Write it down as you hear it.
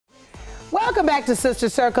Welcome back to Sister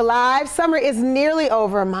Circle Live. Summer is nearly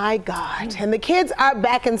over, my God, and the kids are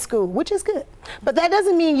back in school, which is good. But that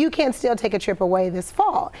doesn't mean you can't still take a trip away this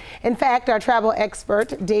fall. In fact, our travel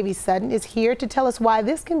expert, Dayvee Sutton, is here to tell us why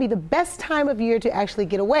this can be the best time of year to actually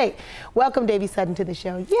get away. Welcome, Dayvee Sutton, to the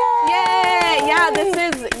show. Yay! Yay! Yeah,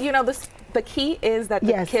 this is, you know, the key is that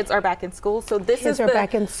the kids are back in school. So this is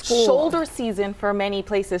the shoulder season for many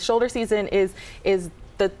places. Shoulder season is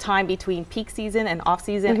the time between peak season and off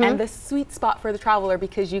season, and the sweet spot for the traveler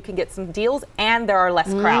because you can get some deals and there are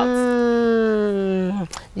less crowds.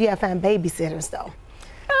 You have to find babysitters though.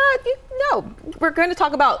 No, we're going to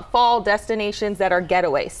talk about fall destinations that are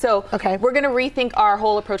getaways. So we're going to rethink our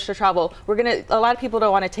whole approach to travel. A lot of people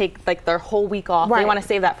don't want to take like their whole week off. They want to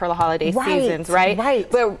save that for the holiday seasons, right?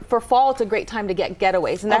 But for fall, it's a great time to get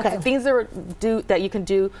getaways, and that's things that you can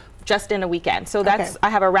do just in a weekend. So that's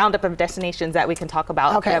I have a roundup of destinations that we can talk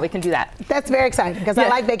about. We can do that. That's very exciting because I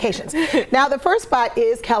like vacations. Now the first spot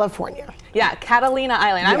is California. Yeah, Catalina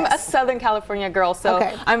Island. I'm a Southern California girl, so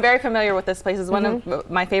I'm very familiar with this place. It's one of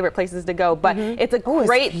my favorite places to go, but it's a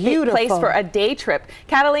great place for a day trip.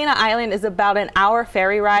 Catalina Island is about an hour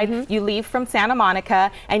ferry ride. You leave from Santa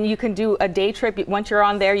Monica and you can do a day trip. Once you're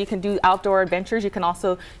on there, you can do outdoor adventures. You can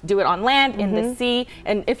also do it on land, in the sea,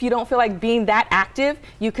 and if you don't feel like being that active,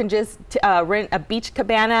 you can just rent a beach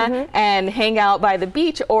cabana and hang out by the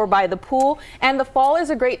beach or by the pool. And the fall is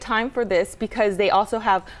a great time for this because they also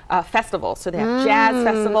have festivals. So they have jazz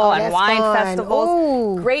festival and wine festivals.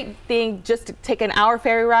 Ooh. Great thing just to take an hour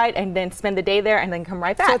ferry ride and then spend the day there and then come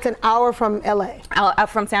right back. So it's an hour from LA?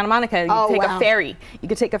 From Santa Monica. You take a ferry. You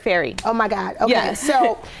could take a ferry. Oh my God. Okay.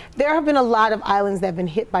 So there have been a lot of islands that have been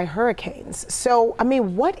hit by hurricanes. So, I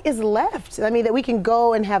mean, what is left? I mean, that we can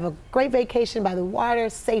go and have a great vacation by the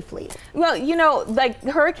water safely. Well, you know, like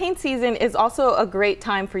hurricane season is also a great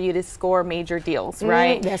time for you to score major deals,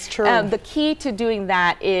 right? That's true. The key to doing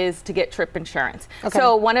that is to get trip insurance.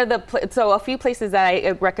 So a few places that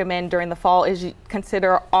I recommend during the fall is you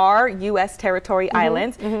consider our U.S. territory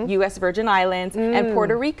islands, U.S. Virgin Islands, and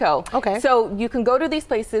Puerto Rico. So you can go to these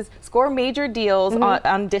places, score major deals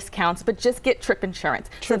on discounts, but just get trip insurance.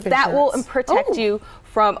 That will protect you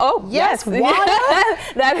from water.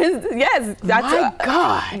 That is that's my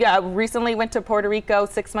God. Yeah, recently went to Puerto Rico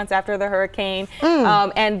 6 months after the hurricane,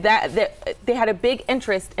 and they had a big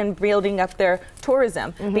interest in building up their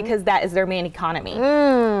tourism because that is their main economy.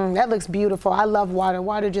 That looks beautiful. I love water.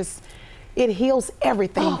 Water just it heals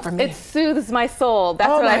everything for me. It soothes my soul. That's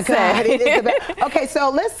what I say. It is the best. Okay, so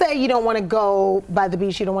let's say you don't want to go by the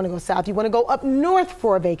beach, you don't want to go south, you want to go up north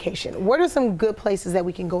for a vacation. What are some good places that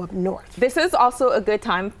we can go up north? This is also a good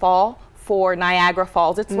time, fall, for Niagara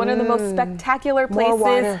Falls. It's one of the most spectacular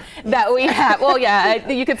places that we have. Well, yeah,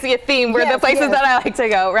 you can see a theme where the places that I like to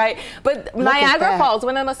go, right? But Niagara Falls,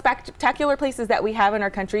 one of the most spectacular places that we have in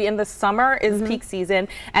our country. In the summer is peak season,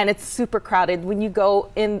 and it's super crowded. When you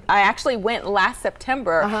go in, I actually went last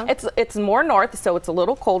September. It's more north, so it's a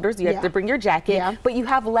little colder, so you have to bring your jacket, but you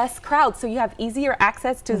have less crowds, so you have easier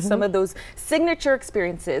access to some of those signature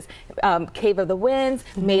experiences. Cave of the Winds,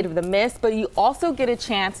 Maid of the Mist, but you also get a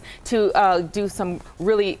chance to do some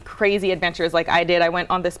really crazy adventures like I did. I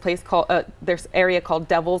went on this place called, there's area called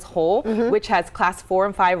Devil's Hole, which has class 4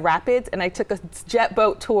 and 5 rapids, and I took a jet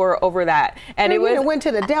boat tour over that. And went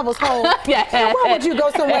to the Devil's Hole? And why would you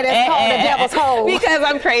go somewhere that's called the Devil's Hole? Because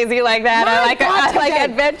I'm crazy like that. I like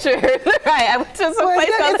adventures. Right. I went to some place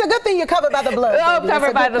it's a good thing you're covered by the blood. Oh,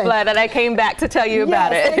 covered by the blood, and I came back to tell you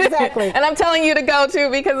about it. Exactly. And I'm telling you to go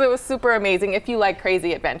too because it was super amazing if you like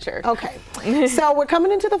crazy adventure. Okay. So we're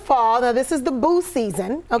coming into the fall. Now this is the boo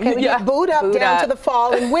season. Okay, we get booed up down to the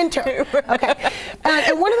fall and winter. Okay.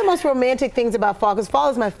 And one of the most romantic things about fall, because fall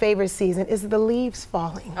is my favorite season, is the leaves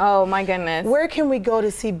falling. Oh my goodness. Where can we go to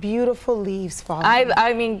see beautiful leaves falling?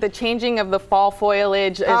 I mean, the changing of the fall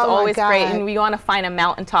foliage is always great, and we want to find a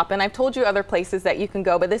mountaintop. And I've told you other places that you can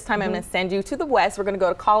go, but this time I'm going to send you to the west. We're going to go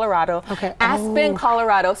to Colorado, Aspen,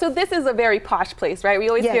 Colorado. So this is a very posh place, right? We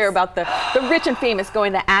always hear about the rich and famous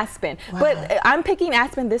going to Aspen, but I'm picking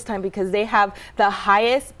Aspen this time because they have the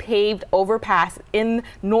highest paved overpass in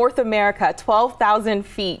North America, 12,000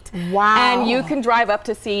 feet. Wow. And you can drive up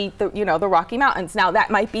to see the Rocky Mountains. Now that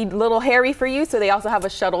might be a little hairy for you, so they also have a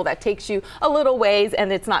shuttle that takes you a little ways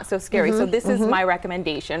and it's not so scary. So this is my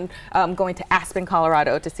recommendation, going to Aspen,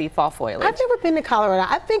 Colorado to see fall foliage. I've never been to Colorado.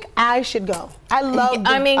 I think I should go. I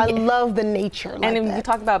love the nature. And if you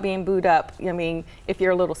talk about being booed up, I mean, if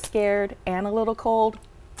you're a little scared and a little cold,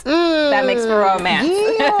 That makes for romance.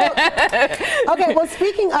 Yeah. Okay, well,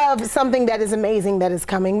 speaking of something that is amazing that is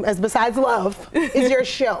coming, as besides love, is your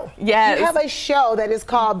show. Yes. You have a show that is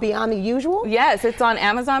called Beyond the Usual. Yes, it's on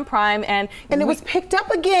Amazon Prime, and it was picked up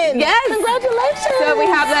again. Yes. Congratulations.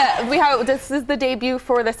 So this is the debut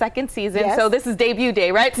for the second season. Yes. So this is debut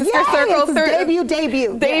day, right? Sister yes, Circle.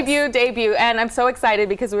 Debut. And I'm so excited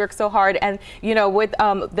because we work so hard, and you know, with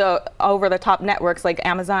the over-the-top networks like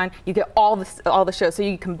Amazon, you get all the shows, so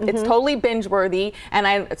you can. It's totally binge-worthy, and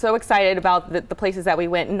I'm so excited about the places that we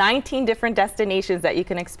went. 19 different destinations that you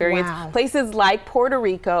can experience. Wow. Places like Puerto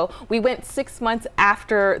Rico. We went 6 months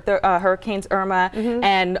after the Hurricanes Irma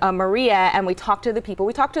and Maria, and we talked to the people.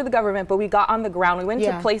 We talked to the government, but we got on the ground. We went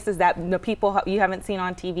to places that the people you haven't seen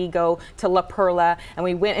on TV go to La Perla, and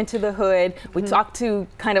we went into the hood. We talked to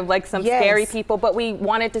kind of like some scary people, but we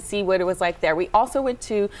wanted to see what it was like there. We also went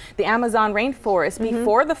to the Amazon rainforest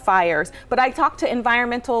before the fires, but I talked to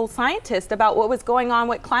environmental scientists about what was going on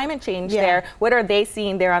with climate change there. What are they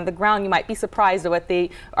seeing there on the ground? You might be surprised at what they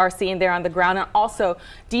are seeing there on the ground. And also,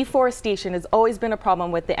 deforestation has always been a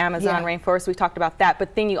problem with the Amazon rainforest. We talked about that,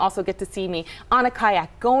 but then you also get to see me on a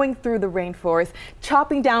kayak going through the rainforest,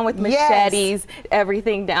 chopping down with machetes,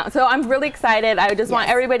 everything down. So I'm really excited. I just want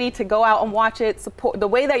everybody to go out and watch it. Support. The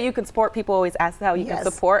way that you can support, people always ask how you can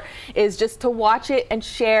support, is just to watch it and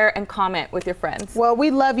share and comment with your friends. Well,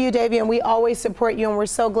 we love you, Dayvee, and we always support you, and we're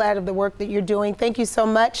so glad of the work that you're doing. Thank you so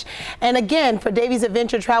much. And again, for Dayvee's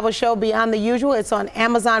adventure travel show Beyond the Usual, it's on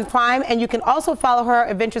Amazon Prime, and you can also follow her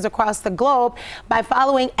adventures across the globe by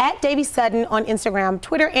following @Dayvee Sutton on Instagram,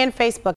 Twitter, and Facebook.